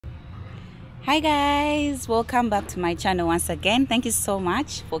Hi guys, welcome back to my channel once again. Thank you so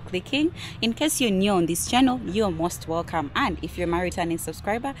much for clicking. In case you're new on this channel, you're most welcome, and if you're my returning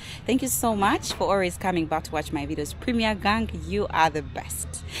subscriber, thank you so much for always coming back to watch my videos. Premier Gang, you are the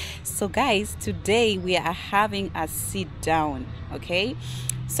best. So guys, today we are having a sit down. Okay,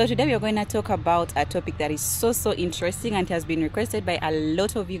 so today we are going to talk about a topic that is so interesting and has been requested by a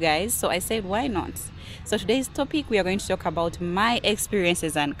lot of you guys, so I said why not. So today's topic, we are going to talk about my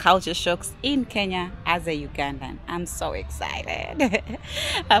experiences and culture shocks in Kenya as a Ugandan. I'm so excited.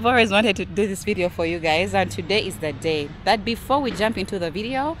 I've always wanted to do this video for you guys, and today is the day. But before we jump into the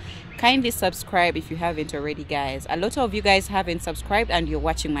video, kindly subscribe if you haven't already, guys. A lot of you guys haven't subscribed and you're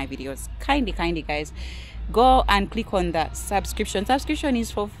watching my videos. Kindly guys, go and click on the subscription. Subscription is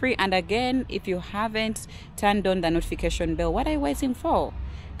for free, and again, if you haven't turned on the notification bell, what are you waiting for?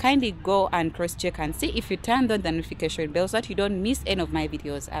 Kindly go and cross check and see if you turned on the notification bell so that you don't miss any of my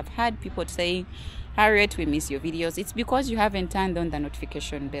videos. I've had people saying, Harriet, we miss your videos. It's because you haven't turned on the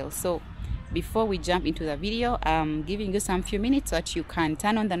notification bell. So before we jump into the video, I'm giving you some few minutes so that you can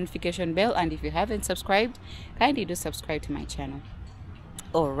turn on the notification bell, and if you haven't subscribed, kindly do subscribe to my channel.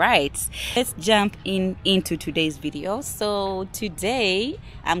 All right, let's jump into today's video. So today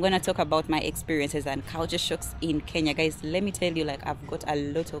I'm gonna talk about my experiences and culture shocks in Kenya, guys. Let me tell you, like, I've got a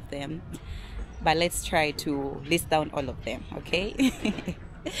lot of them, but let's try to list down all of them, okay?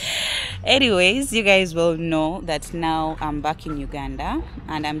 Anyways, you guys will know that now I'm back in Uganda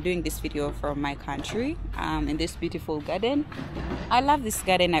and I'm doing this video from my country, in this beautiful garden. I love this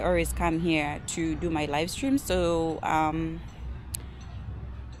garden. I always come here to do my live stream, so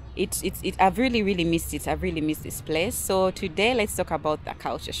I've really missed it. I've really missed this place. So today let's talk about the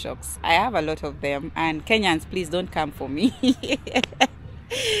culture shocks. I have a lot of them, and Kenyans, please don't come for me.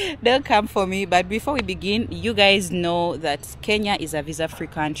 Don't come for me. But before we begin, you guys know that Kenya is a visa-free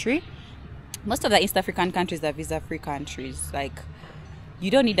country. Most of the East African countries are visa-free countries. Like,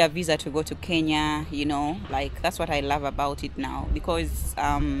 you don't need a visa to go to Kenya, you know. Like, that's what I love about it now, because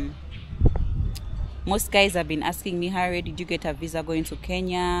most guys have been asking me, Harry, did you get a visa going to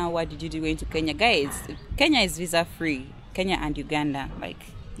Kenya? What did you do going to Kenya? Guys, Kenya is visa free. Kenya and Uganda, like,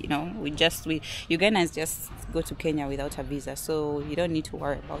 you know, Ugandans just go to Kenya without a visa, so you don't need to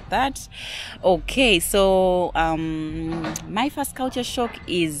worry about that. Okay, so my first culture shock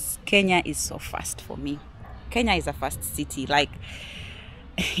is Kenya is so fast for me. Kenya is a fast city. Like,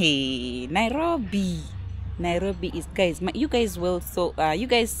 hey, Nairobi is, guys, you guys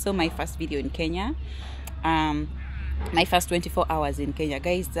saw my first video in Kenya, my first 24 hours in Kenya,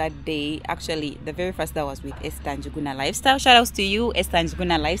 guys. That day, actually the very first day, was with Esther Njuguna Lifestyle. Shout outs to you, Esther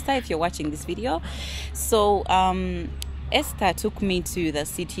Njuguna Lifestyle, if you're watching this video. So Esther took me to the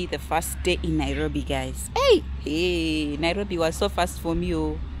city the first day in Nairobi, guys. Hey, Nairobi was so fast for me.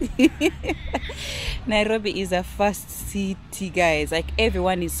 Oh. Nairobi is a fast city, guys. Like,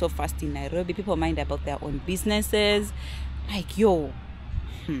 everyone is so fast in Nairobi. People mind about their own businesses. Like, yo,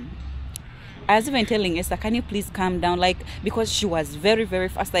 I was even telling Esther, can you please calm down? Like, because she was very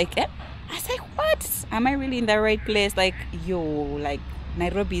fast. Like, I was like, what? Am I really in the right place? Like, yo, like,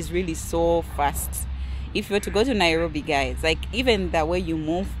 Nairobi is really so fast. If you were to go to Nairobi, guys, like, even the way you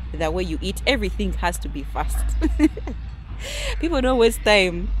move, the way you eat, everything has to be fast. People don't waste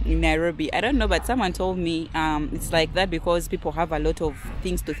time in Nairobi. I don't know, but someone told me it's like that because people have a lot of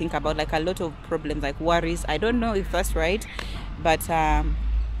things to think about, like a lot of problems, like worries. I don't know if that's right, but a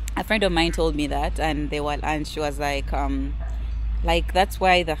friend of mine told me that, and she was like that's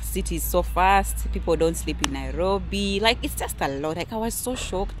why the city is so fast. People don't sleep in Nairobi. Like, it's just a lot. Like, I was so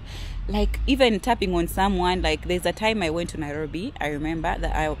shocked. Like, even tapping on someone, like, there's a time I went to Nairobi. I remember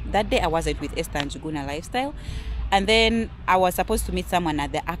that day I wasn't with Esther Njuguna Lifestyle, and then I was supposed to meet someone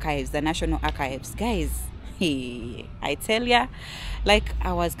at the archives, the National Archives. Guys, hey, I tell ya, like,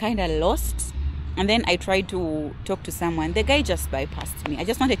 I was kind of lost. And then I tried to talk to someone. The guy just bypassed me. I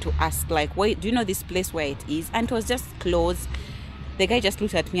just wanted to ask, like, wait, do you know this place where it is? And it was just closed. The guy just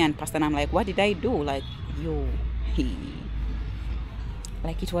looked at me and passed, and I'm like, what did I do? Like, yo,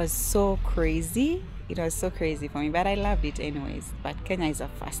 like, it was so crazy. It was so crazy for me, but I loved it anyways. But Kenya is a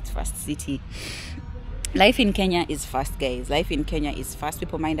fast city. Life in Kenya is fast, guys. Life in Kenya is fast.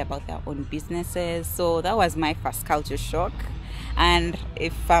 People mind about their own businesses. So that was my first culture shock. And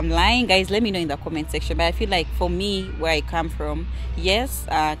if I'm lying, guys, let me know in the comment section. But I feel like, for me, where I come from, yes,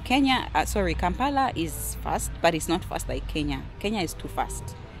 Kampala is fast, but it's not fast like Kenya. Kenya is too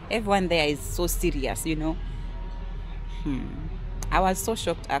fast. Everyone there is so serious, you know. I was so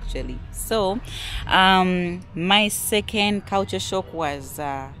shocked, actually. So my second culture shock was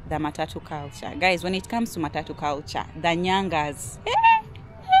the matatu culture. Guys, when it comes to matatu culture, the nyangas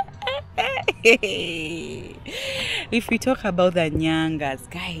If we talk about the nyangas,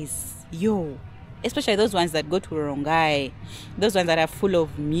 guys, yo, especially those ones that go to Rongai, those ones that are full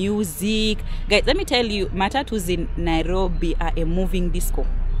of music, guys, let me tell you, matatus in Nairobi are a moving disco.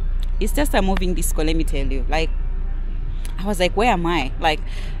 It's just a moving disco, let me tell you. Like, I was like, where am I? Like,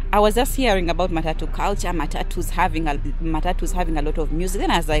 I was just hearing about matatu culture, matatus having a lot of music. Then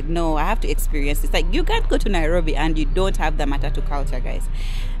I was like, no, I have to experience this. Like, you can't go to Nairobi and you don't have the matatu culture, guys.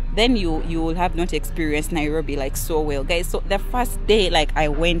 Then you will have not experienced Nairobi like so well, guys. So the first day, like, I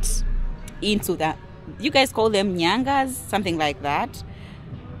went into that, you guys call them nyangas, something like that,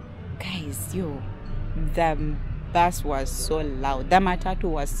 guys. Yo, the bus was so loud, the matatu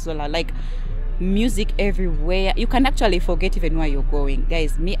was so loud, like music everywhere. You can actually forget even where you're going,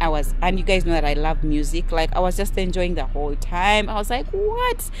 guys. Me, I was, and you guys know that I love music. Like, I was just enjoying the whole time. I was like,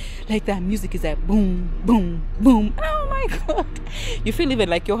 what? Like, the music is like boom, boom, boom. Oh my god, you feel even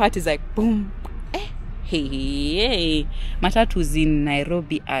like your heart is like boom. Hey, matatus in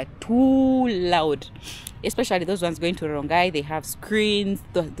Nairobi are too loud, especially those ones going to Rongai. They have screens,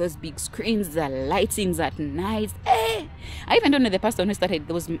 those big screens, the lightings at night. I even don't know the person who started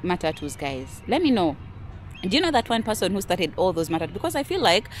those matatus, guys. Let me know. Do you know that one person who started all those matatus? Because I feel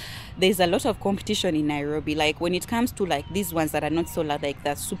like there's a lot of competition in Nairobi. Like, when it comes to like these ones that are not so loud, like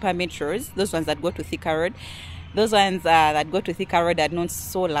the super metros, those ones that go to Thika Road, those ones that go to Thika Road are not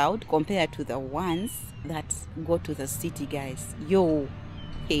so loud compared to the ones that go to the city, guys. Yo,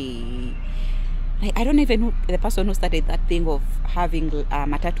 hey, like, I don't even know the person who started that thing of having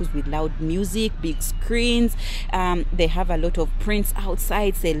matatus with loud music, big screens. They have a lot of prints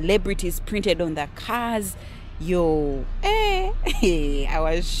outside, celebrities printed on the cars. Yo, I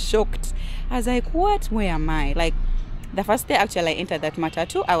was shocked. I was like, what? Where am I? Like, the first day actually I entered that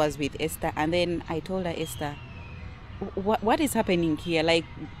matatu, I was with Esther, and then I told her, Esther, what is happening here? Like,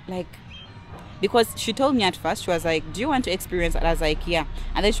 because she told me at first, she was like, do you want to experience it? I was like, yeah.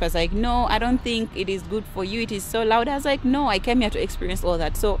 And then she was like, no, I don't think it is good for you, it is so loud. I was like, no, I came here to experience all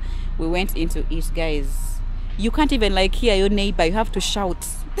that. So we went into it, guys. You can't even like hear your neighbor, you have to shout.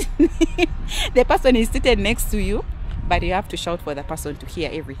 The person is seated next to you, but you have to shout for the person to hear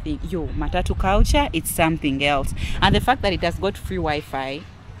everything. Yo, matatu culture, it's something else. And the fact that it has got free Wi-Fi,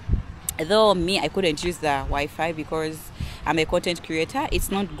 though me, I couldn't use the Wi-Fi because I'm a content creator. It's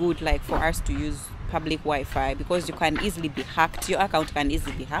not good like for us to use public Wi-Fi because you can easily be hacked. Your account can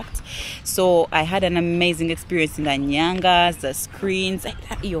easily be hacked. So I had an amazing experience in the nyangas, the screens.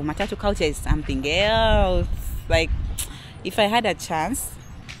 Yo, matatu culture is something else. Like, if I had a chance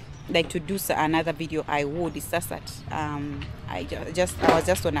like to do another video, I would. It's just that I was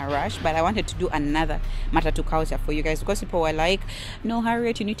just on a rush, but I wanted to do another matatu culture for you guys because people were like, no,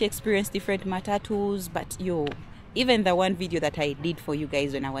 Harriet, you need to experience different matatus. But yo, even the one video that I did for you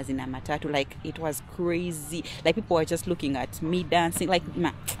guys when I was in a matatu, like, it was crazy. Like, people were just looking at me dancing. Like,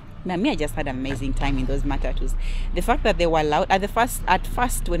 me, I just had an amazing time in those matatus. The fact that they were loud at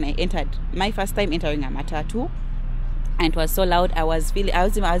first when I entered, my first time entering a matatu, and it was so loud, I was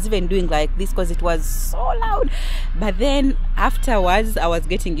even doing like this because it was so loud. But then afterwards, I was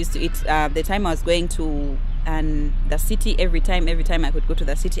getting used to it. The time I was going to the city, every time I could go to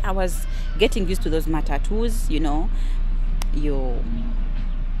the city, I was getting used to those matatus, you know. Yo,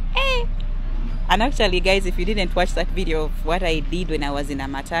 hey. And actually, guys, if you didn't watch that video of what I did when I was in a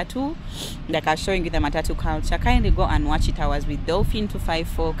matatu, like I was showing you the matatu culture, kindly go and watch it. I was with Dolphin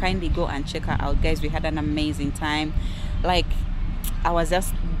 254. Kindly go and check her out, guys. We had an amazing time. Like, I was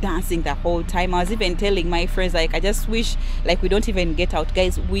just dancing the whole time. I was even telling my friends, like, I just wish like we don't even get out,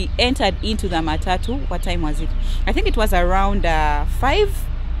 guys. We entered into the matatu. What time was it? I think it was around 5.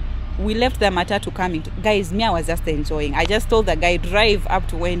 We left the matatu coming. Guys, me, I was just enjoying. I just told the guy, drive up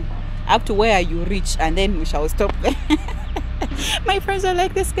to where you reach, and then we shall stop there. My friends are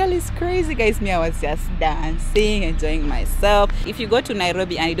like, this girl is crazy, guys. Me, I was just dancing, enjoying myself. If you go to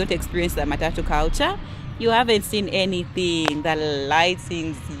Nairobi and you don't experience the matatu culture, you haven't seen anything. The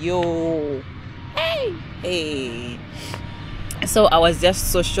lightings, yo, hey. So I was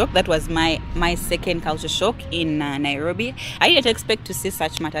just so shocked. That was my second culture shock in Nairobi. I didn't expect to see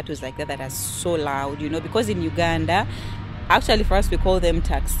such matatus like that are so loud, you know, because in Uganda, actually for us, we call them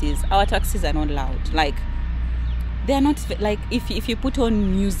taxis. Our taxis are not loud. Like, they are not, like, if you put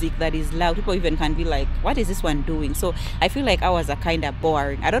on music that is loud, people even can be like, what is this one doing? So I feel like ours are kind of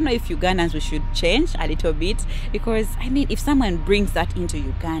boring. I don't know if Ugandans, we should change a little bit, because I mean, if someone brings that into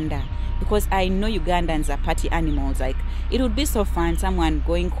Uganda, because I know Ugandans are party animals, like, it would be so fun, someone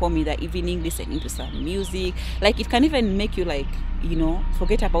going home in the evening listening to some music. Like, it can even make you, like, you know,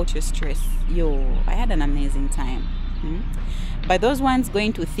 forget about your stress. Yo, I had an amazing time. But those ones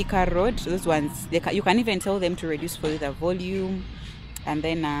going to thicker road, those ones, you can even tell them to reduce for you the volume. And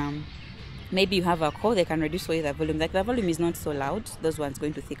then maybe you have a call, they can reduce for you the volume. Like the volume is not so loud, those ones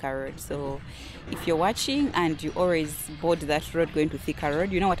going to thicker road. So if you're watching and you always board that road going to thicker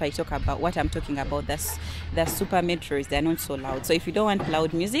road, you know what I talk about, what I'm talking about. That's the super metros, they're not so loud. So if you don't want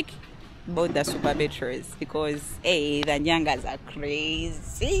loud music, board the super metros, because hey, the nyangas are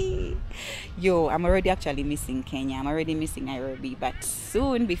crazy. Yo, I'm already actually missing Kenya, I'm already missing Nairobi, but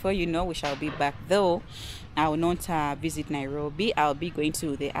soon, before you know, we shall be back. Though I will not visit Nairobi, I'll be going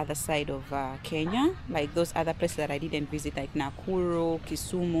to the other side of Kenya, like those other places that I didn't visit, like Nakuru,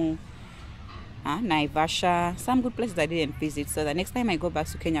 Kisumu, Naivasha, some good places I didn't visit. So the next time I go back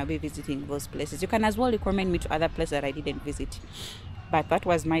to Kenya, I'll be visiting those places. You can as well recommend me to other places that I didn't visit. But that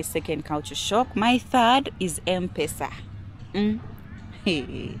was my second culture shock. My third is M-Pesa.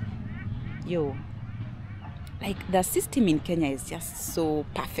 Hey, yo, like the system in Kenya is just so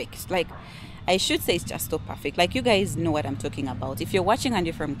perfect. Like, I should say it's just so perfect. Like, you guys know what I'm talking about. If you're watching and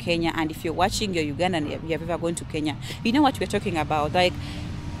you're from Kenya, and if you're watching, you're Ugandan, you have ever gone to Kenya, you know what we're talking about. Like,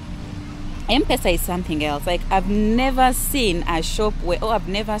 M-Pesa is something else. Like, I've never seen a shop where, I've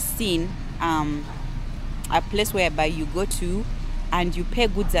never seen a place whereby you go to and you pay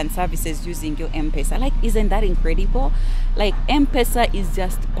goods and services using your M-Pesa. Like, isn't that incredible? Like, M-Pesa is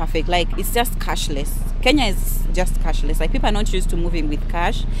just perfect. Like, it's just cashless. Kenya is just cashless. Like, people are not used to moving with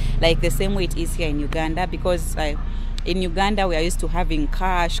cash, like the same way it is here in Uganda, because in Uganda we are used to having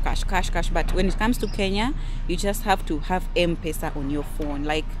cash. But when it comes to Kenya, you just have to have M-Pesa on your phone.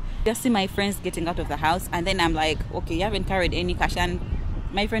 Like, just see my friends getting out of the house, and then I'm like, okay, you haven't carried any cash, and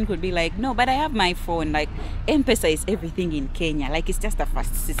my friend could be like, no, but I have my phone. Like, M-Pesa is everything in Kenya. Like, it's just a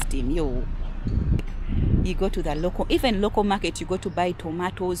fast system. Yo, you go to the local market, you go to buy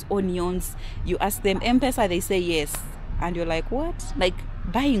tomatoes, onions, you ask them M-Pesa, they say yes, and you're like, what? Like,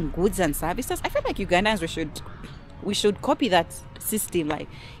 buying goods and services. I feel like Ugandans, we should copy that system. Like,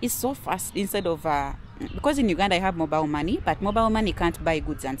 it's so fast. Instead of because in Uganda I have mobile money, but mobile money can't buy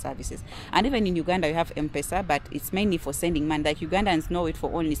goods and services. And even in Uganda you have M-Pesa, but it's mainly for sending money. Like, Ugandans know it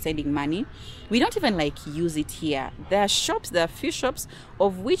for only sending money. We don't even like use it here. There are a few shops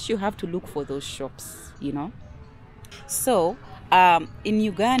of which you have to look for those shops, you know. So in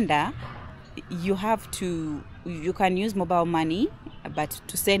Uganda you can use mobile money, but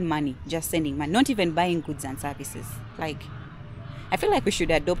to send money, just sending money, not even buying goods and services. Like, I feel like we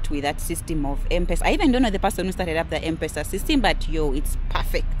should adopt with that system of M-Pesa. I even don't know the person who started up the M-Pesa system, but yo, it's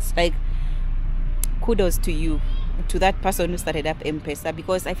perfect. Like, kudos to you, to that person who started up M-Pesa,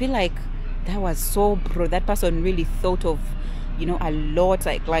 because I feel like that was so that person really thought of, you know, a lot.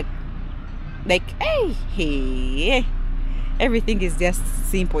 Like hey, everything is just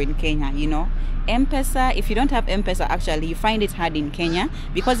simple in Kenya, you know. M-Pesa, if you don't have M-Pesa, actually you find it hard in Kenya,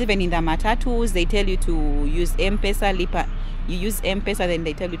 because even in the matatus they tell you to use M-Pesa, Lipa. You use M-Pesa, then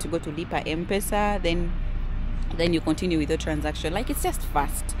they tell you to go to Lipa M-Pesa, then you continue with your transaction. Like, it's just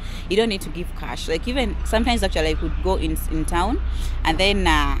fast. You don't need to give cash. Like, even sometimes actually I could go in town, and then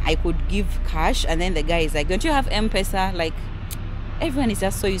I could give cash, and then the guy is like, don't you have M-Pesa? Like, everyone is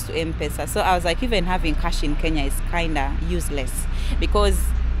just so used to M-Pesa. So I was like, even having cash in Kenya is kind of useless, because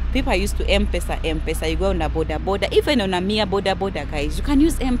people are used to M-Pesa. You go on a border. Even on a mere border, guys, you can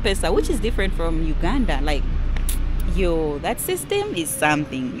use M-Pesa, which is different from Uganda. Like, yo, that system is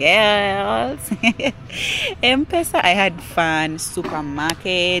something else. M-Pesa, I had fun.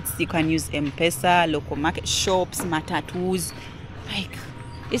 Supermarkets, you can use M-Pesa. Local market shops, matatus. Like,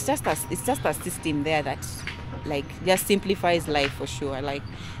 it's just a system there that, like, just simplifies life for sure. Like,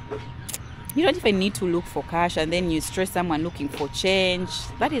 you don't even need to look for cash, and then you stress someone looking for change.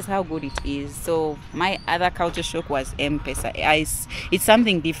 That is how good it is. So my other culture shock was M-Pesa. It's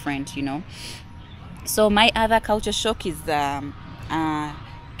something different, you know. So my other culture shock is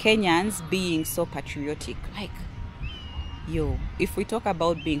Kenyans being so patriotic. Like, yo, if we talk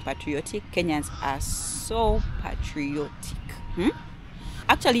about being patriotic, Kenyans are so patriotic.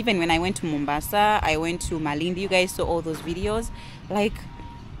 Actually, even when I went to Mombasa, I went to Malindi, you guys saw all those videos. Like,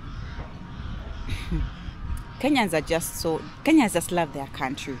 Kenyans just love their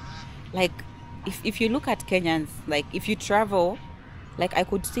country. Like, if you look at Kenyans, like, if you travel, like, I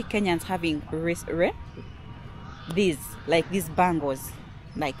could see Kenyans having these bangles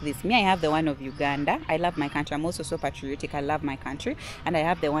like this. Me, I have the one of Uganda. I love my country. I'm also so patriotic. I love my country. And I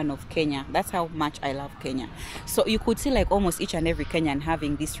have the one of Kenya. That's how much I love Kenya. So you could see, like, almost each and every Kenyan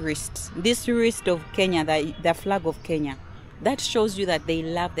having this wrist of Kenya, the flag of Kenya. That shows you that they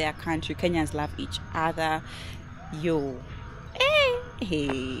love their country. Kenyans love each other. Yo, hey,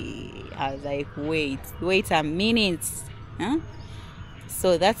 Hey, I was like, wait a minute, huh?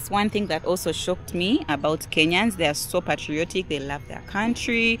 So that's one thing that also shocked me about Kenyans. They are so patriotic. They love their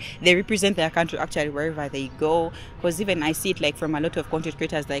country. They represent their country actually wherever they go. Because even I see it like from a lot of content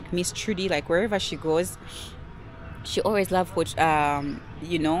creators like Miss Trudy, like wherever she goes, she always loves what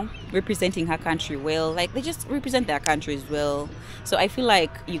you know, representing her country well. Like they just represent their countries well. So I feel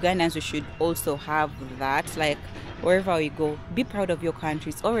like Ugandans, we should also have that. Like wherever we go, be proud of your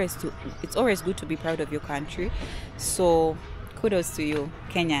country. It's always good to be proud of your country. So kudos to you,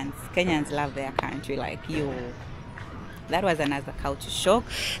 Kenyans love their country like you. That was another culture shock.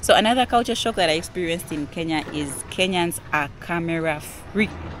 So another culture shock that I experienced in Kenya is Kenyans are camera free.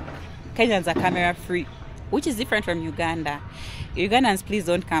 Which is different from Uganda. Ugandans, please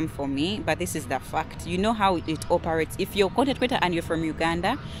don't come for me, but this is the fact. You know how it operates. If you're a content creator and you're from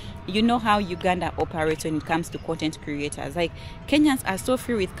Uganda, you know how Uganda operates when it comes to content creators. Like Kenyans are so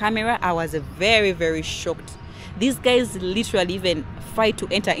free with camera. I was very, very shocked. These guys literally even fight to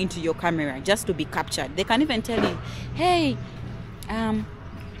enter into your camera just to be captured. They can even tell you, hey, can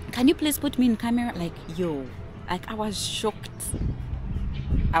you please put me in camera? Like, yo, like I was shocked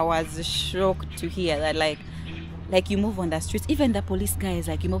to hear that. Like you move on the streets, even the police guys,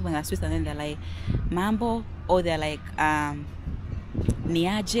 like you move on the streets and then they're like mambo, or they're like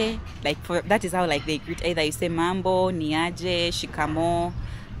niaje. Like that is how like they greet. Either you say mambo, niaje, shikamo,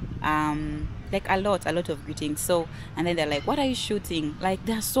 like a lot of greetings. So and then they're like, what are you shooting? Like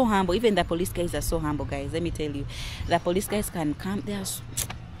they're so humble. Even the police guys are so humble, guys. Let me tell you, the police guys can come, they're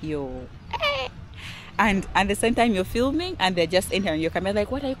yo, and at the same time you're filming and they're just entering your camera like,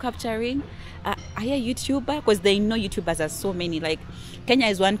 what are you capturing? Are you a YouTuber? Because they know YouTubers are so many. Like Kenya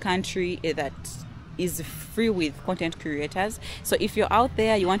is one country that is free with content creators. So if you're out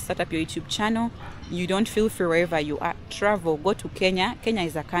there, you want to start up your YouTube channel, you don't feel free wherever you are, travel, go to Kenya. Kenya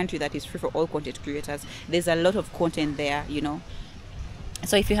is a country that is free for all content creators. There's a lot of content there, you know.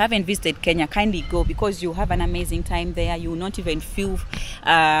 So if you haven't visited Kenya, kindly go, because you have an amazing time there. You will not even feel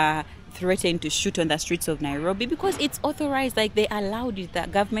threatened to shoot on the streets of Nairobi, because it's authorized. Like they allowed it, the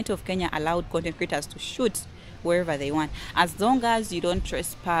government of Kenya allowed content creators to shoot wherever they want, as long as you don't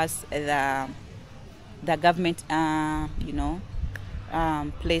trespass the government you know,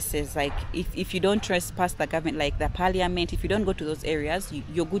 places. Like if you don't trespass the government, like the parliament, if you don't go to those areas,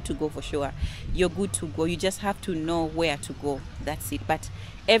 you're good to go for sure. You're good to go. You just have to know where to go. That's it. But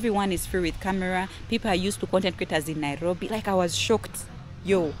everyone is free with camera. People are used to content creators in Nairobi. Like I was shocked,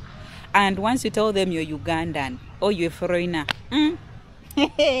 yo. And once you tell them you're Ugandan or you're a foreigner, you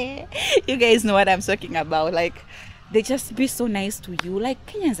guys know what I'm talking about. Like they just be so nice to you. Like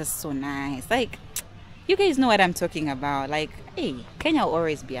Kenyans are so nice. Like you guys know what I'm talking about. Like, hey, Kenya will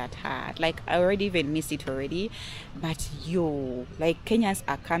always be at heart. Like I already even miss it already. But yo, like Kenyans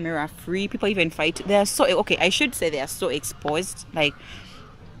are camera free. People even fight. They are so, okay, I should say they are so exposed. Like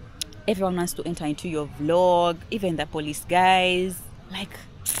everyone wants to enter into your vlog, even the police guys. Like,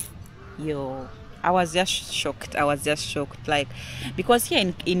 yo, I was just shocked. Like, because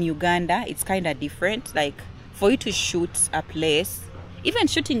here in Uganda it's kind of different. Like for you to shoot a place, even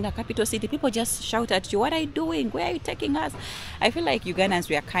shooting the capital city, people just shout at you, what are you doing, where are you taking us? I feel like Ugandans,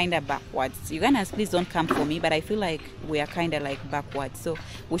 we are kind of backwards. Ugandans, please don't come for me, but I feel like we are kind of like backwards. So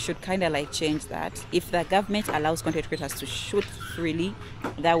we should kind of like change that. If the government allows content creators to shoot freely,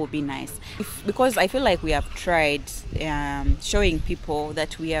 that would be nice. Because I feel like we have tried showing people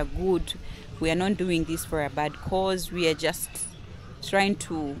that we are good. We are not doing this for a bad cause. We are just trying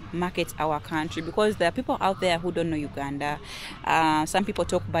to market our country, because there are people out there who don't know Uganda. Some people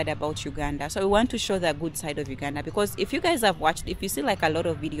talk bad about Uganda, so we want to show the good side of Uganda. Because if you guys have watched, if you see like a lot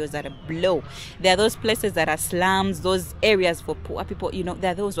of videos that blow, there are those places that are slums, those areas for poor people, you know,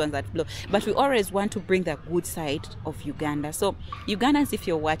 there are those ones that blow. But we always want to bring the good side of Uganda. So Ugandans, if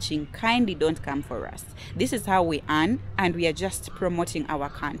you're watching, kindly don't come for us. This is how we earn, and we are just promoting our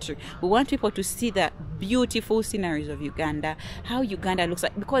country. We want people to see the beautiful sceneries of Uganda, how Uganda looks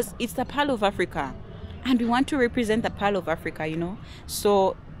like, because it's the Pearl of Africa and we want to represent the Pearl of Africa, you know.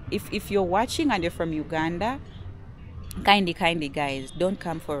 So if you're watching and you're from Uganda, kindly guys, don't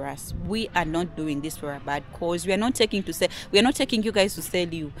come for us. We are not doing this for a bad cause. We are not taking you guys to sell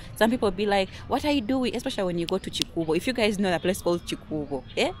you. Some people be like, what are you doing? Especially when you go to Chikubo. If you guys know a place called Chikubo,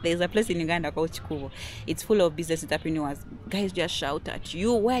 there's a place in Uganda called Chikubo. It's full of business entrepreneurs. Guys just shout at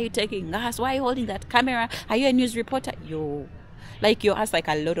you, where are you taking us? Why are you holding that camera? Are you a news reporter? Yo, like you ask like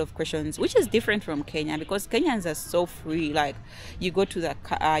a lot of questions, which is different from Kenya, because Kenyans are so free. Like you go to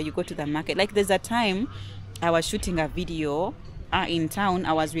the market. Like there's a time I was shooting a video in town.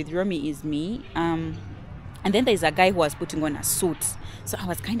 I was with Romy Is Me. And then there's a guy who was putting on a suit. So I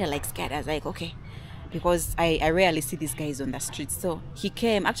was kind of like scared. I was like, okay, because I rarely see these guys on the streets. So he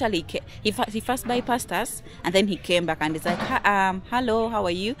came, actually he first bypassed us, and then he came back and he's like, hello, how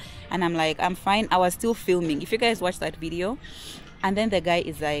are you? And I'm like, I'm fine. I was still filming, if you guys watch that video. And then the guy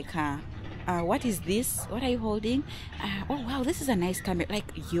is like, what is this? What are you holding? Oh wow, this is a nice camera.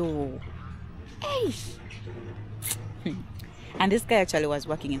 Like, yo, hey. And this guy actually was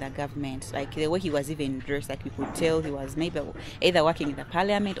working in the government. Like, the way he was even dressed, like, you could tell he was maybe either working in the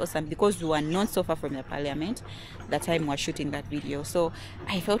parliament or something, because we were not so far from the parliament that time we were shooting that video. So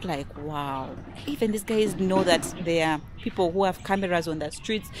I felt like, wow, even these guys know that there are people who have cameras on the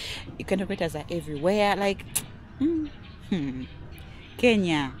streets. Content creators are everywhere. Like,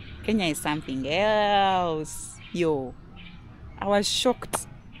 Kenya is something else. Yo, I was shocked.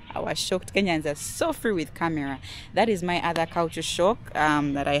 Kenyans are so free with camera. That is my other culture shock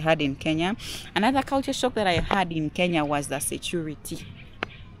that I had in Kenya. Another culture shock that I had in Kenya was the security.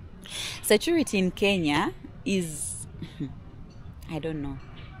 Security in Kenya is, I don't know.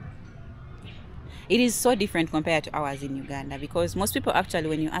 It is so different compared to ours in Uganda, because most people actually,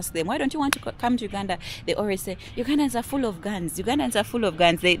 when you ask them, why don't you want to come to Uganda, they always say, Ugandans are full of guns. Ugandans are full of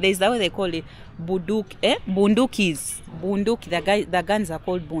guns. There's that way they call it bundukis. Bunduki. The guns are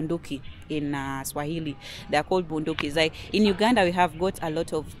called bunduki in Swahili. They are called bundukis. Like in Uganda, we have got a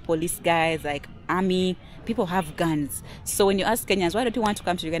lot of police guys, like army. People have guns. So when you ask Kenyans, why don't you want to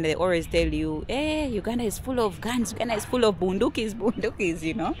come to Uganda, they always tell you, Uganda is full of guns. Uganda is full of bundukis,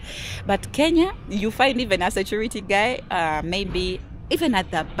 you know. But Kenya, you find even a security guy, maybe even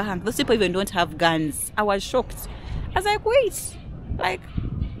at the bank, those people even don't have guns. I was shocked. I was like, wait, like,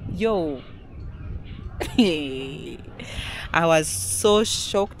 yo. I was so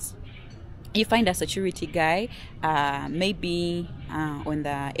shocked. You find a security guy, maybe on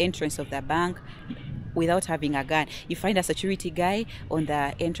the entrance of the bank, without having a gun. You find a security guy on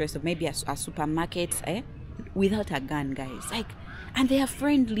the entrance of maybe a supermarket, without a gun, guys. Like, and they are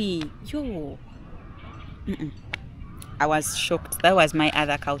friendly. Yo. I was shocked. That was my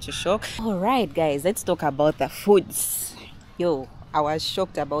other culture shock. All right, guys, let's talk about the foods. Yo, I was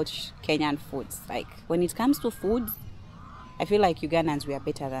shocked about Kenyan foods. Like, when it comes to food, I feel like Ugandans, we are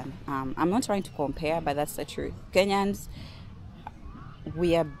better than, I'm not trying to compare, but that's the truth. Kenyans,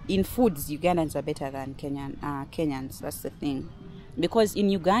 we are in foods, Ugandans are better than Kenyans. That's the thing. Because in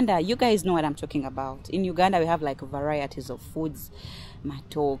Uganda, you guys know what I'm talking about. In Uganda, we have like varieties of foods.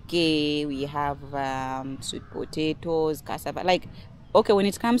 Matoke, we have sweet potatoes, cassava. Like, okay, when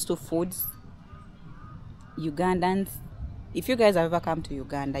it comes to foods, Ugandans, if you guys have ever come to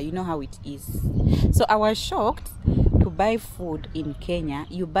Uganda, you know how it is. So I was shocked to buy food in Kenya.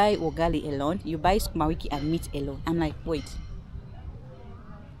 You buy ugali alone, you buy sukuma wiki and meat alone. I'm like, wait,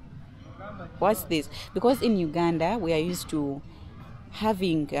 what's this? Because in Uganda, we are used to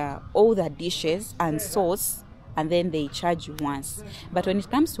having all the dishes and sauce, and then they charge you once. But when it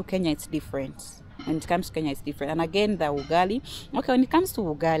comes to Kenya, it's different. And again, the ugali. Okay, when it comes to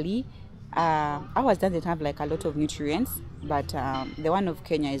ugali, ours doesn't have like a lot of nutrients, but the one of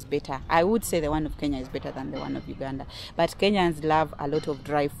Kenya is better. I would say the one of Kenya is better than the one of Uganda. But Kenyans love a lot of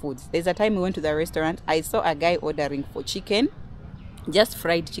dry foods. There's a time we went to the restaurant, I saw a guy ordering for chicken, just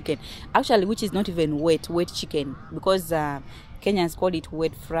fried chicken, actually, which is not even wet chicken, because Kenyans call it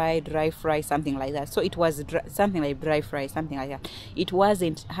wet fry, dry fry, something like that. So it was something like dry fry, something like that. It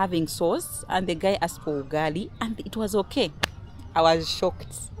wasn't having sauce, and the guy asked for ugali, and it was okay. I was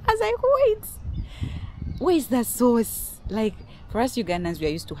shocked. I was like, wait, where is the sauce? Like, for us Ugandans, we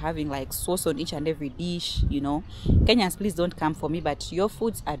are used to having like sauce on each and every dish, you know. Kenyans, please don't come for me, but your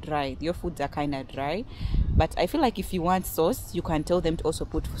foods are dry. Your foods are kind of dry. But I feel like if you want sauce, you can tell them to also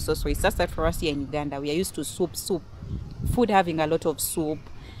put sauce. So it's just that for us here in Uganda, we are used to soup. Food having a lot of soup.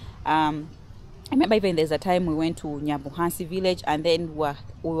 I remember even there's a time we went to Nyabuhansi village, and then we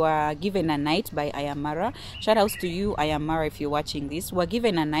were given a night by Ayamara. Shout outs to you, Ayamara, if you're watching this. We were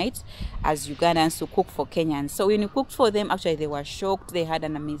given a night as Ugandans to cook for Kenyans. So when you cooked for them, actually they were shocked. They had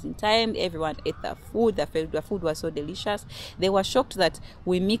an amazing time. Everyone ate the food. The food was so delicious. They were shocked that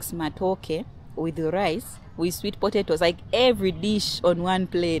we mix matoke with the rice, with sweet potatoes, like every dish on one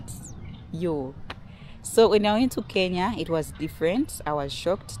plate. Yo. So when I went to Kenya, it was different. I was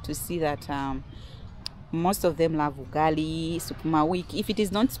shocked to see that most of them love ugali, sukuma wiki. If it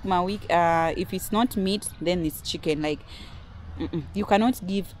is not sukuma wiki, if it's not meat, then it's chicken. Like, you cannot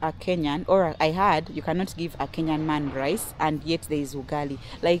give a Kenyan, or I heard you cannot give a Kenyan man rice, and yet there is ugali.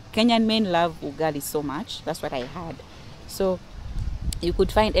 Like, Kenyan men love ugali so much. That's what I heard. So you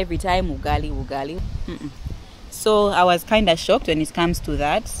could find every time ugali. So I was kind of shocked when it comes to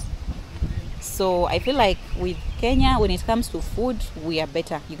that. So I feel like with Kenya, when it comes to food, we are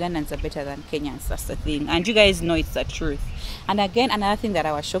better. Ugandans are better than Kenyans. That's the thing, and you guys know it's the truth. And again, another thing that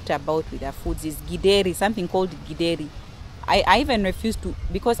I was shocked about with our foods is gideri, something called gideri. I even refused to,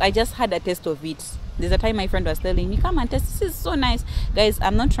 because I just had a taste of it. There's a time my friend was telling me, come and test, this is so nice. Guys,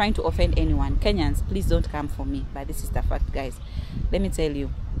 I'm not trying to offend anyone. Kenyans, please don't come for me, but this is the fact, guys. Let me tell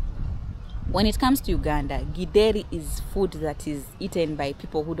you, when it comes to Uganda, gideri is food that is eaten by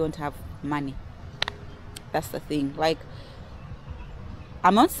people who don't have money. That's the thing. Like,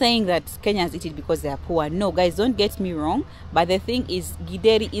 I'm not saying that Kenyans eat it because they are poor. No, guys, don't get me wrong. But the thing is,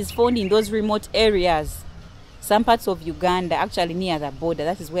 gideri is found in those remote areas. Some parts of Uganda, actually near the border,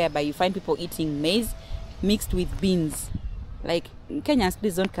 that is whereby you find people eating maize mixed with beans. Like, Kenyans,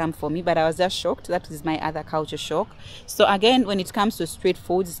 please don't come for me, but I was just shocked. That is my other culture shock. So again, when it comes to street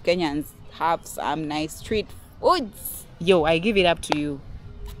foods, Kenyans have some nice street foods. Yo, I give it up to you.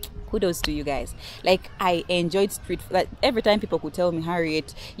 Kudos to you guys. Like, I enjoyed street food. Like, every time people could tell me,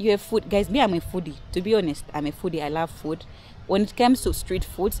 Harriet, you have food. Guys, me, I'm a foodie. To be honest, I'm a foodie. I love food. When it comes to street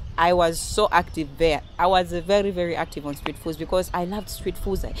foods, I was so active there. I was very, very active on street foods because I loved street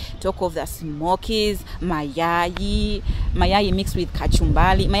foods. I talk of the smokies, mayai mixed with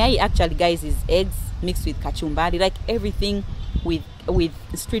kachumbali. Mayai actually, guys, is eggs mixed with kachumbali. Like, everything with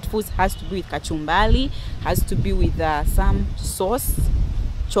street foods has to be with kachumbali, has to be with some sauce,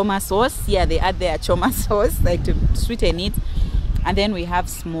 choma sauce. Yeah, they add their choma sauce, like, to sweeten it. And then we have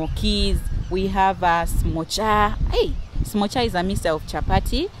smokies, we have smocha. Hey, smocha is a mixture of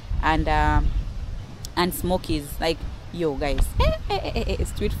chapati and smokies. Like, yo, guys,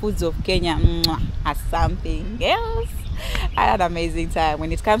 street foods of Kenya are something else. I had an amazing time.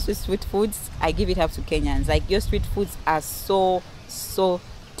 When it comes to street foods, I give it up to Kenyans. Like, your street foods are so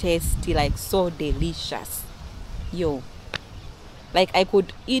tasty, like, so delicious. Yo, like, I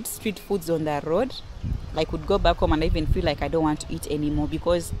could eat street foods on the road. I could go back home and I even feel like I don't want to eat anymore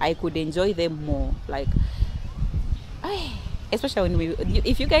because I could enjoy them more. Like, especially when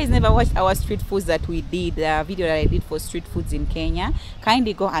if you guys never watched our street foods that we did, the video that I did for street foods in Kenya,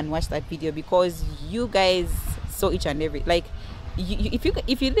 kindly go and watch that video because you guys saw each and every, like, if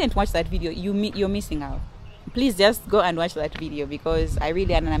you didn't watch that video, you're missing out. Please just go and watch that video because I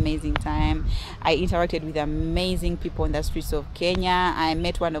really had an amazing time. I interacted with amazing people on the streets of Kenya. I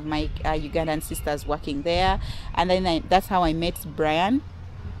met one of my Ugandan sisters working there, and then that's how I met Brian,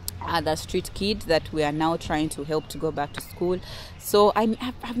 the street kid that we are now trying to help to go back to school. So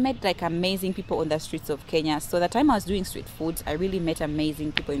I've met like amazing people on the streets of Kenya. So the time I was doing street foods, I really met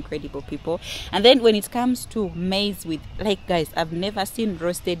amazing people, incredible people. And then when it comes to maize with, like, guys, I've never seen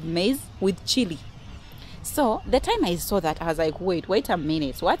roasted maize with chili. So the time I saw that, I was like, wait a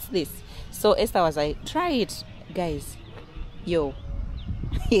minute, what's this? So Esther was like, try it, guys. Yo,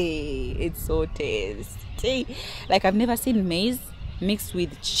 it's so tasty. Like, I've never seen maize mixed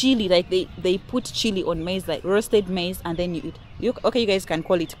with chili. Like, they put chili on maize, like roasted maize, and then you eat. Okay, you guys can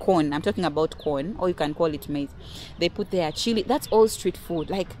call it corn. I'm talking about corn, or you can call it maize. They put their chili. That's all street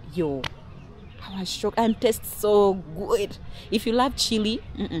food. Like, yo, I was shocked, and tastes so good. If you love chili,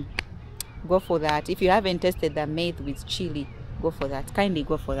 go for that. If you haven't tasted the maize with chili, go for that. Kindly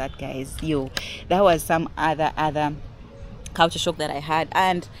go for that, guys. Yo, that was some other culture shock that I had.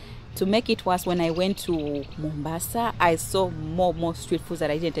 And to make it worse, when I went to Mombasa, I saw more street foods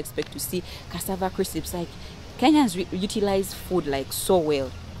that I didn't expect to see. Cassava crisps. Like, Kenyans utilize food like so well.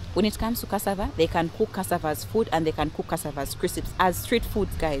 When it comes to cassava, they can cook cassava as food and they can cook cassava as crisps as street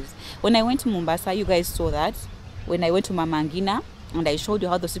foods, guys. When I went to Mombasa, you guys saw that. When I went to Mama Ngina, and I showed you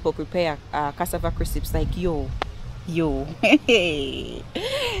how those people prepare cassava crisps. Like, yo,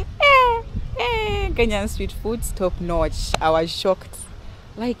 Kenyan street foods, top notch. I was shocked.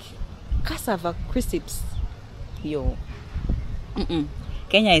 Like, cassava crisps, yo.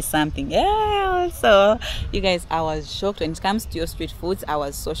 Kenya is something. Yeah. So, you guys, I was shocked. When it comes to your street foods, I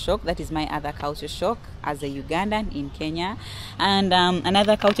was so shocked. That is my other culture shock as a Ugandan in Kenya. And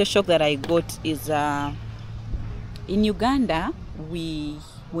another culture shock that I got is in Uganda, we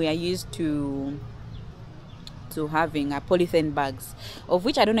are used to having polythene bags, of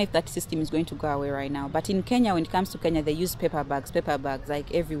which I don't know if that system is going to go away right now. But in Kenya, when it comes to Kenya, they use paper bags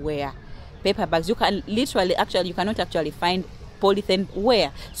like everywhere. Paper bags. You can literally, you cannot actually find polythene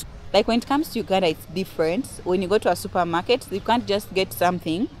where. So, like, when it comes to Uganda, it's different. When you go to a supermarket, you can't just get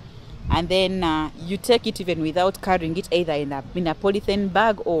something and then you take it even without carrying it, either in a polythene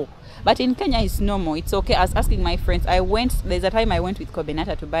bag or. But in Kenya, it's normal. It's okay. I was asking my friends. There's a time I went with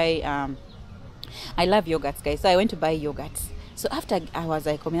Kobenata to buy, I love yogurts, guys. So I went to buy yogurts. So after, I was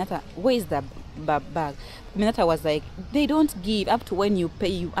like, Kobenata, where is the bag. I mean, that I was like, they don't give up to when you pay.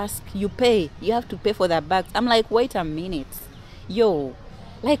 You ask, you pay. You have to pay for the bags. I'm like, wait a minute, yo,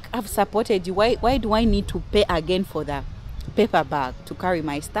 like I've supported you. Why do I need to pay again for the paper bag to carry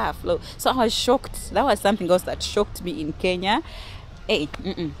my stuff? So I was shocked. That was something else that shocked me in Kenya. Hey,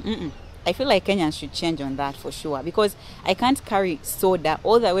 I feel like Kenyans should change on that for sure, because I can't carry soda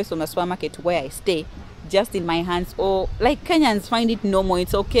all the way from the supermarket to where I stay just in my hands. Or like, Kenyans find it normal.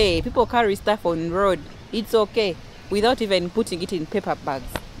 It's okay. People carry stuff on the road. It's okay, without even putting it in paper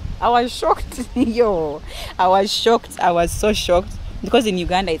bags. I was shocked. Yo, I was shocked. I was so shocked, because in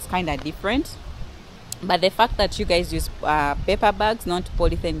Uganda it's kind of different. But the fact that you guys use paper bags, not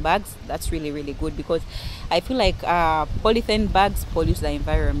polythene bags, that's really, really good, because I feel like polythene bags pollute the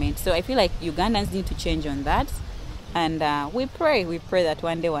environment. So I feel like Ugandans need to change on that. And we pray that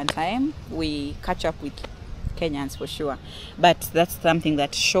one day, one time, we catch up with Kenyans for sure. But that's something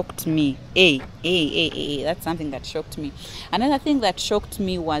that shocked me. That's something that shocked me. Another thing that shocked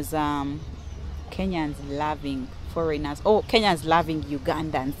me was Kenyans loving foreigners. Oh, Kenyans loving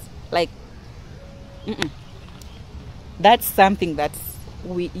Ugandans. Like, that's something that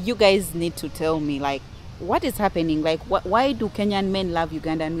you guys need to tell me, like, what is happening? Like, why do Kenyan men love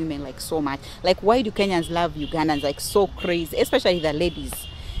Ugandan women like so much? Like, why do Kenyans love Ugandans like so crazy, especially the ladies?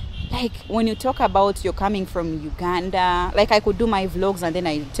 Like, when you talk about you're coming from Uganda, like, I could do my vlogs and then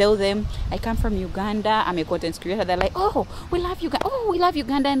I tell them I come from Uganda, I'm a content creator. They're like, oh, we love Uganda. Oh, we love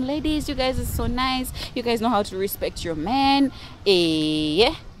Ugandan ladies. You guys are so nice. You guys know how to respect your men.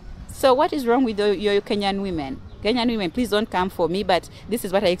 Yeah. So what is wrong with your Kenyan women? Kenyan women, please don't come for me, but this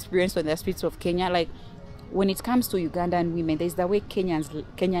is what I experienced on the streets of Kenya. Like, when it comes to Ugandan women, there's the way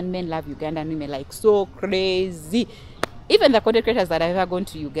Kenyan men love Ugandan women like so crazy. Even the content creators that have ever gone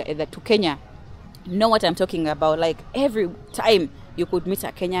to Kenya know what I'm talking about. Like, every time you could meet a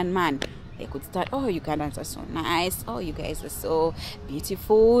Kenyan man, they could start, oh, Ugandans are so nice. Oh, you guys are so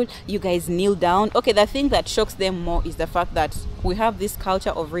beautiful. You guys kneel down. Okay, the thing that shocks them more is the fact that we have this culture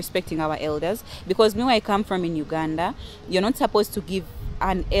of respecting our elders. Because me, where I come from in Uganda, you're not supposed to give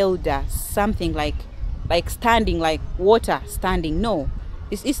an elder something like standing, like water standing. No,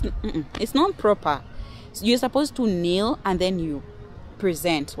 it's not proper. So you're supposed to kneel and then you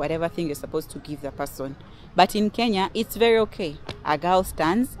present whatever thing you're supposed to give the person. But in Kenya, it's very okay. A girl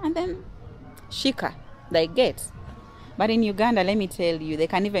stands and then shika, they get. But in Uganda, let me tell you, they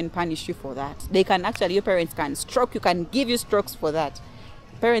can even punish you for that. They can actually, your parents can stroke you, can give you strokes for that.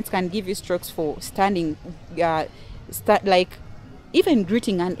 Parents can give you strokes for standing, like, even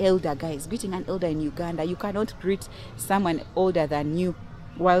greeting an elder, guys. Greeting an elder in Uganda, you cannot greet someone older than you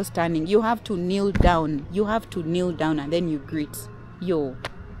while standing. You have to kneel down. You have to kneel down and then you greet. Yo.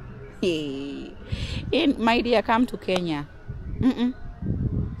 Hey. My dear, come to Kenya.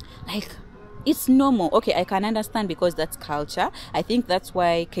 Like, it's normal. Okay, I can understand, because that's culture. I think that's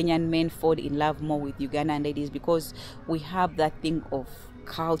why Kenyan men fall in love more with Ugandan ladies, because we have that thing of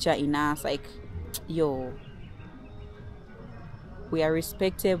culture in us. Like, yo, we are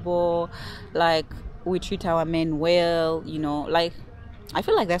respectable. Like, we treat our men well, you know. Like, I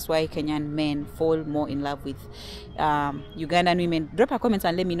feel like that's why Kenyan men fall more in love with Ugandan women. Drop a comment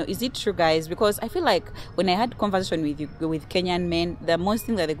and let me know, is it true, guys? Because I feel like when I had conversation with Kenyan men, the most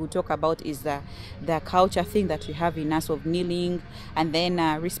thing that they could talk about is the culture thing that we have in us of kneeling and then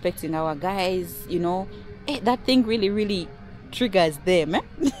respecting our guys, you know. That thing really, really triggers them. I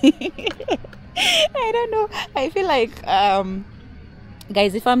don't know. I feel like,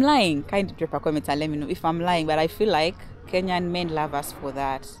 guys, if I'm lying, kindly drop a comment and let me know if I'm lying. But I feel like Kenyan men love us for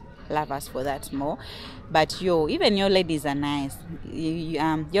that more. But yo, even your ladies are nice.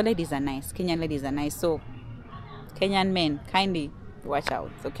 Your ladies are nice. Kenyan ladies are nice. So Kenyan men, kindly watch out,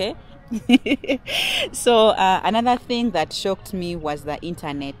 okay? So another thing that shocked me was the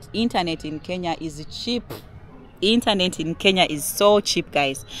internet. Internet in Kenya is cheap. Internet in Kenya is so cheap,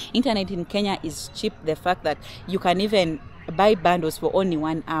 guys. Internet in Kenya is cheap. The fact that you can even buy bundles for only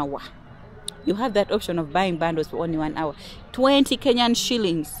 1 hour. You have that option of buying bundles for only 1 hour. 20 Kenyan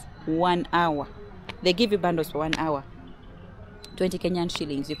shillings, 1 hour. They give you bundles for 1 hour. 20 Kenyan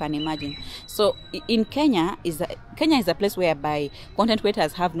shillings, you can imagine. So in Kenya is a place whereby content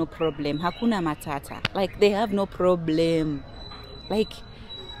creators have no problem. Hakuna matata. Like, they have no problem. Like,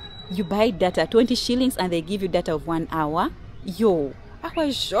 you buy data, 20 shillings, and they give you data of 1 hour. Yo, I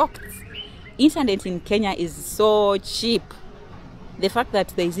was shocked. Internet in Kenya is so cheap. The fact that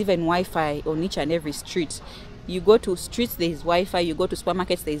there is even Wi-Fi on each and every street. You go to streets, there is Wi-Fi. You go to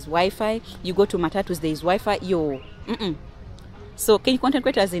supermarkets, there is Wi-Fi. You go to matatus, there is Wi-Fi. Yo, So content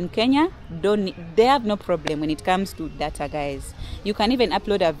creators in Kenya they have no problem when it comes to data, guys. You can even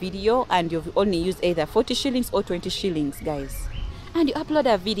upload a video and you've only used either 40 shillings or 20 shillings, guys, and you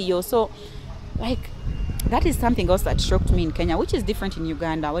upload a video. So like, that is something else that shocked me in Kenya, which is different in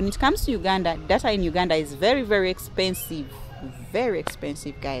Uganda. When it comes to Uganda, data in Uganda is very, very expensive. Very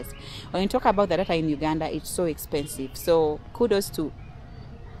expensive, guys. When you talk about the data in Uganda, it's so expensive. So kudos to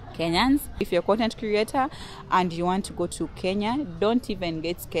Kenyans. If you're a content creator and you want to go to Kenya, don't even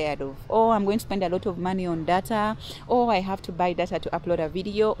get scared of, oh, I'm going to spend a lot of money on data, oh, I have to buy data to upload a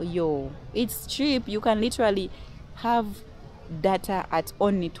video. Yo, it's cheap. You can literally have data at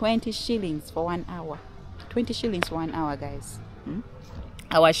only 20 shillings for 1 hour. 20 shillings for 1 hour, guys.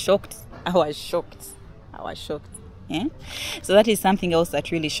 I was shocked. Yeah? So that is something else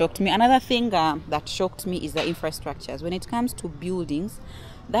that really shocked me. Another thing that shocked me is the infrastructures. When it comes to buildings,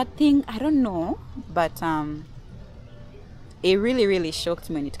 that thing, I don't know, but it really, really shocked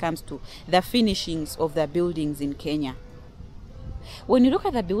me when it comes to the finishings of the buildings in Kenya. When you look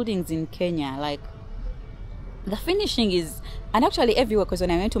at the buildings in Kenya, like, the finishing is, and actually everywhere, because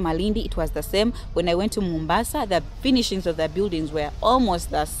when I went to Malindi, it was the same. When I went to Mombasa, the finishings of the buildings were almost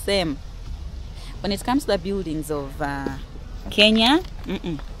the same. When it comes to the buildings of Kenya,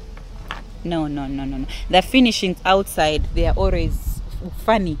 no. The finishings outside, they are always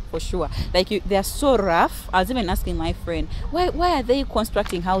funny, for sure. Like, they are so rough. I was even asking my friend, why are they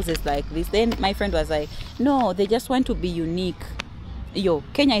constructing houses like this? Then my friend was like, no, they just want to be unique. Yo,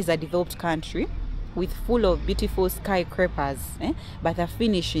 Kenya is a developed country with full of beautiful skyscrapers, but the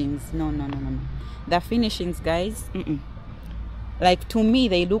finishings, no. The finishings, guys, like, to me,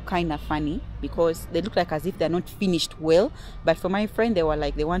 they look kind of funny because they look like as if they're not finished well. But for my friend, they were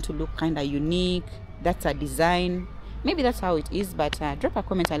like, they want to look kind of unique. That's a design. Maybe that's how it is. But drop a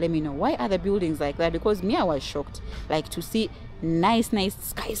comment and let me know, why are the buildings like that? Because me, I was shocked, like, to see nice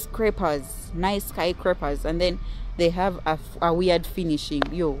skyscrapers, and then they have a weird finishing.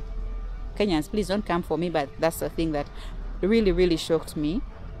 Yo, Kenyans, please don't come for me, but that's the thing that really, really shocked me.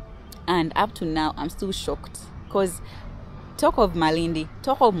 And up to now, I'm still shocked, because talk of Malindi,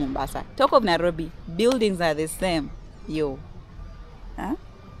 talk of Mombasa, talk of Nairobi, buildings are the same. Yo,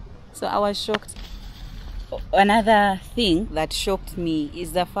 so I was shocked. Another thing that shocked me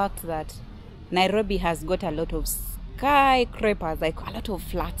is the fact that Nairobi has got a lot of skyscrapers, like a lot of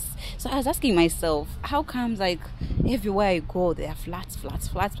flats. So I was asking myself, how comes, like, everywhere I go there are flats?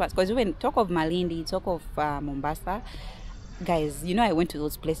 Because when talk of Malindi, talk of Mombasa, guys, you know, I went to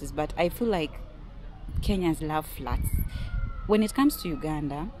those places, but I feel like Kenyans love flats. When it comes to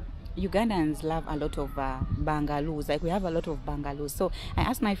Uganda, Ugandans love a lot of bungalows. Like, we have a lot of bungalows. So I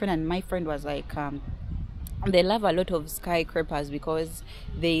asked my friend, and my friend was like, they love a lot of skyscrapers because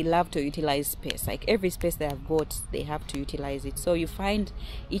they love to utilize space. Like, every space they have got, they have to utilize it. So you find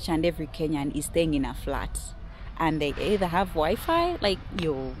each and every Kenyan is staying in a flat, and they either have Wi-Fi, like,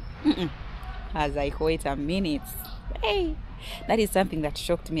 yo, as I wait a minute, hey, that is something that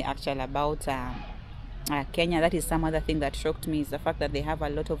shocked me actually about Kenya. That is some other thing that shocked me, is the fact that they have a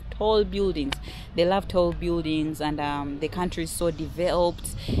lot of tall buildings. They love tall buildings, and the country is so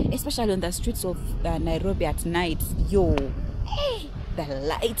developed, especially on the streets of Nairobi at night. Yo, hey, the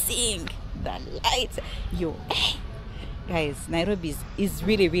lighting, yo, hey. Guys, Nairobi is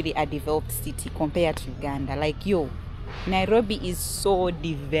really, really a developed city compared to Uganda. Like, yo, Nairobi is so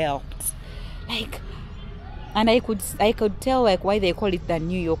developed, like, and I could tell, like, why they call it the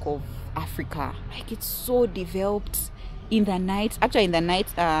New York of Africa. Like, it's so developed. In the night, actually in the night,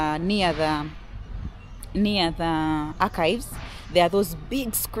 near the archives, there are those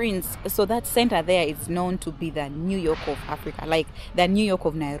big screens. So that center there is known to be the New York of Africa, like the New York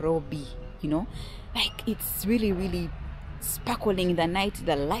of Nairobi, you know. Like, it's really, really sparkling in the night.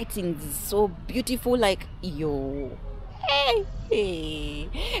 The lighting is so beautiful. Like, yo, hey,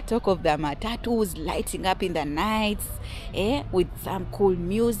 talk of the matatus lighting up in the nights, with some cool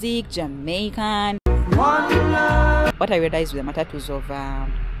music, Jamaican. What I realized with the matatus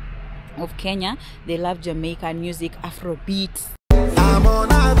of Kenya, they love Jamaican music, Afrobeat.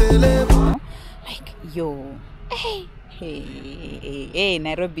 Like, yo, hey,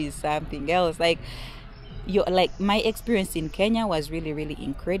 Nairobi is something else. Like, yo, like, my experience in Kenya was really, really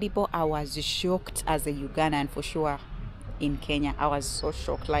incredible. I was shocked as a Ugandan, for sure. In Kenya, I was so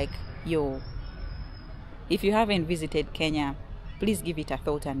shocked. Like, yo, if you haven't visited Kenya, please give it a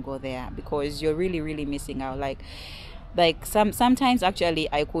thought and go there, because you're really, really missing out. Like sometimes actually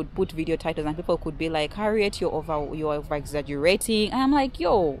I could put video titles and people could be like, Harriet, you're over exaggerating, and I'm like,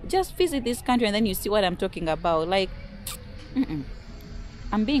 yo, just visit this country and then you see what I'm talking about. Like,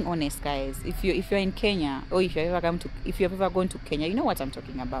 I'm being honest, guys. If you're in Kenya, or if you've ever gone to Kenya, you know what I'm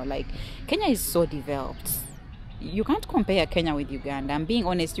talking about. Like, Kenya is so developed. You can't compare Kenya with Uganda. I'm being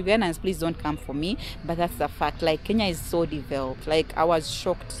honest. Ugandans, please don't come for me, but that's the fact. Like, Kenya is so developed. Like, I was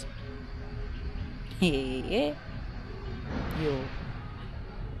shocked. Yo,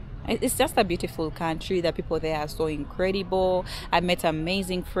 it's just a beautiful country. The people there are so incredible. I met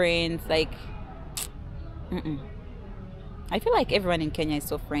amazing friends. Like, I feel like everyone in Kenya is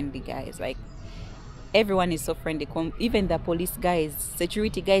so friendly, guys. Like, everyone is so friendly. Even the police guys,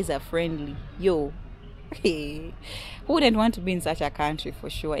 security guys are friendly. Yo, who wouldn't want to be in such a country, for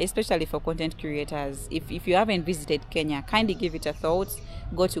sure, especially for content creators? If you haven't visited Kenya, kindly give it a thought.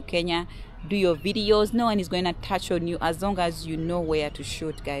 Go to Kenya, do your videos. No one is going to touch on you as long as you know where to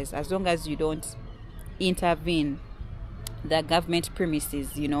shoot, guys. As long as you don't intervene the government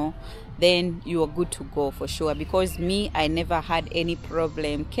premises, you know, then you are good to go, for sure. Because me, I never had any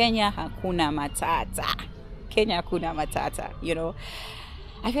problem. Kenya hakuna matata. Kenya hakuna matata, you know.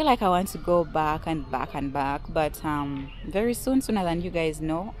 I feel like I want to go back and back and back, but very soon, sooner than you guys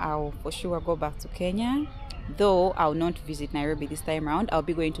know, I'll for sure go back to Kenya. Though I'll not visit Nairobi this time around. I'll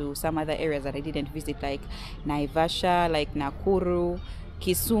be going to some other areas that I didn't visit, like Naivasha, like Nakuru,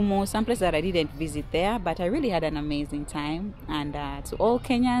 Kisumu, some places that I didn't visit there. But I really had an amazing time. And to all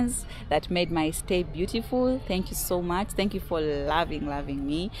Kenyans that made my stay beautiful, thank you so much. Thank you for loving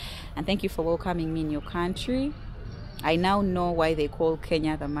me, and thank you for welcoming me in your country. I now know why they call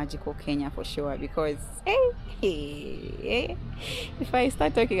Kenya the magical Kenya, for sure, because if I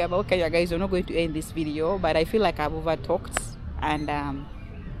start talking about Kenya, guys, we're not going to end this video, but I feel like I've over talked. And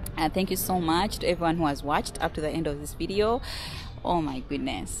thank you so much to everyone who has watched up to the end of this video. Oh my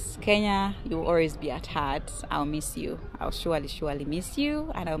goodness, Kenya, you will always be at heart. I'll miss you. I'll surely miss you,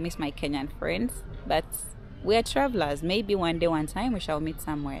 and I'll miss my Kenyan friends, but we're travelers. Maybe one day, one time, we shall meet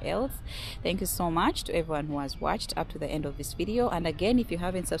somewhere else. Thank you so much to everyone who has watched up to the end of this video. And again, if you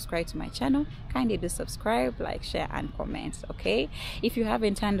haven't subscribed to my channel, kindly do subscribe, like, share, and comment. Okay, if you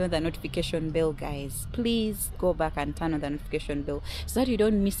haven't turned on the notification bell, guys, please go back and turn on the notification bell so that you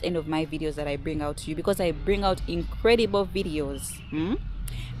don't miss any of my videos that I bring out to you, because I bring out incredible videos.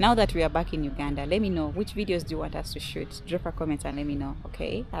 Now that we are back in Uganda, let me know which videos do you want us to shoot. Drop a comment and let me know.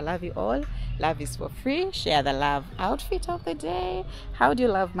 Okay, I love you all. Love is for free. Share the love. Outfit of the day. How do you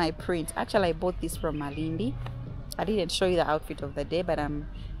love my print? Actually, I bought this from Malindi. I didn't show you the outfit of the day, but I'm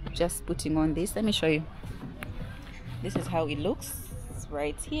just putting on this. Let me show you. This is how it looks. It's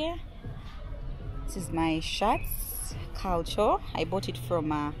right here. This is my shirts culture. I bought it from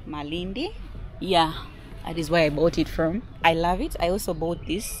Malindi. Yeah, that is where I bought it from. I love it. I also bought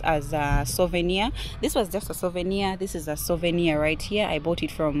this as a souvenir. This was just a souvenir. This is a souvenir right here. I bought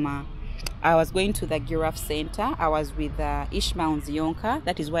it from I was going to the giraffe center. I was with Ishmael Zionka.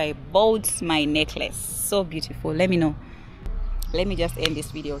 That is where I bought my necklace. So beautiful. Let me know. Let me just end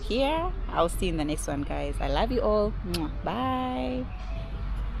this video here. I'll see you in the next one, guys. I love you all. Bye.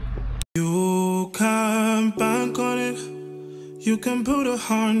 You can bank on it. You can put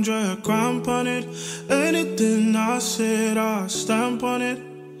 100 grand on it. Anything I said, I stamp on it.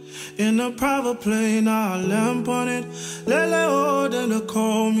 In a private plane, I lamp on it. Lele oh, then they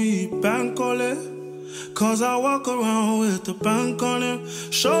call me Bankole. Cause I walk around with the bank on him.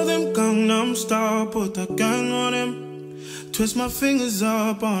 Show them Gangnam Style, put the gang on him. Twist my fingers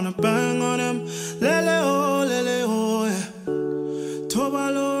up on a bang on him. Lele oh, yeah.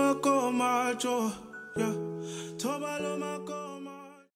 Tobalo ko macho, yeah. Tobalo ma ko